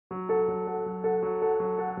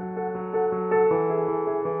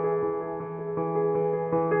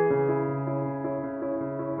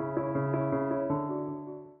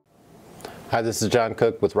Hi, this is John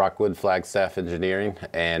Cook with Rockwood Flagstaff Engineering,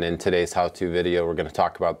 and in today's how-to video we're going to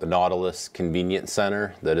talk about the Nautilus Convenience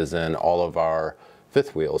Center that is in all of our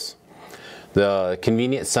fifth wheels. The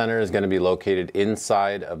Convenience Center is going to be located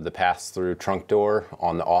inside of the pass-through trunk door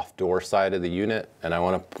on the off-door side of the unit, and I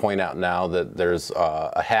want to point out now that there's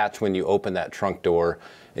a hatch when you open that trunk door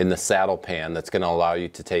in the saddle pan that's going to allow you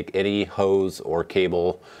to take any hose or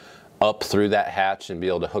cable up through that hatch and be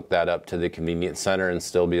able to hook that up to the convenience center and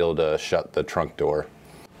still be able to shut the trunk door.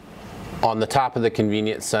 On the top of the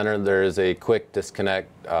convenience center there is a quick disconnect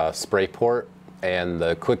spray port, and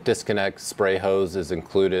the quick disconnect spray hose is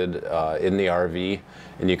included in the RV,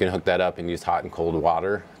 and you can hook that up and use hot and cold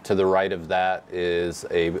water. To the right of that is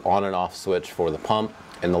a on and off switch for the pump,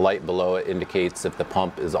 and the light below it indicates if the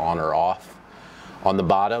pump is on or off. On the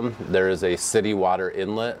bottom there is a city water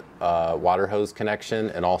inlet water hose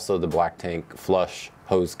connection, and also the black tank flush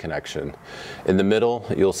hose connection. In the middle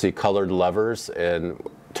you'll see colored levers, and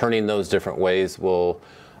turning those different ways will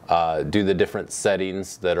do the different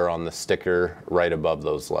settings that are on the sticker right above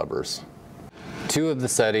those levers. Two of the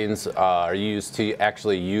settings are used to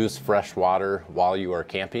actually use fresh water while you are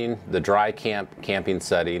camping. The dry camping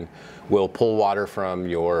setting will pull water from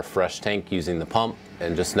your fresh tank using the pump,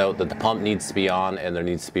 and just note that the pump needs to be on and there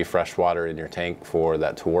needs to be fresh water in your tank for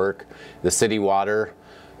that to work. The city water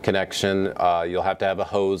connection, you'll have to have a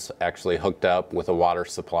hose actually hooked up with a water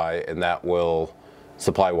supply, and that will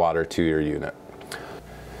supply water to your unit.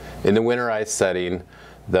 In the winterized setting,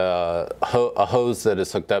 a hose that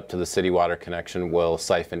is hooked up to the city water connection will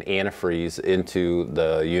siphon antifreeze into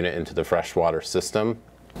the unit, into the freshwater system.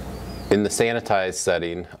 In the sanitized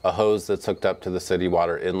setting, a hose that's hooked up to the city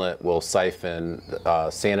water inlet will siphon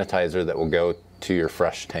sanitizer that will go to your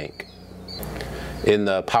fresh tank. In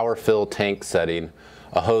the power fill tank setting,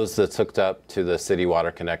 a hose that's hooked up to the city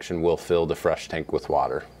water connection will fill the fresh tank with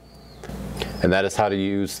water. And that is how to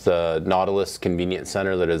use the Nautilus Convenience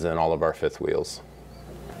Center that is in all of our fifth wheels.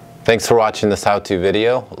 Thanks for watching this how-to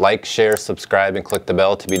video. Like, share, subscribe, and click the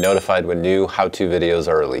bell to be notified when new how-to videos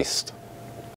are released.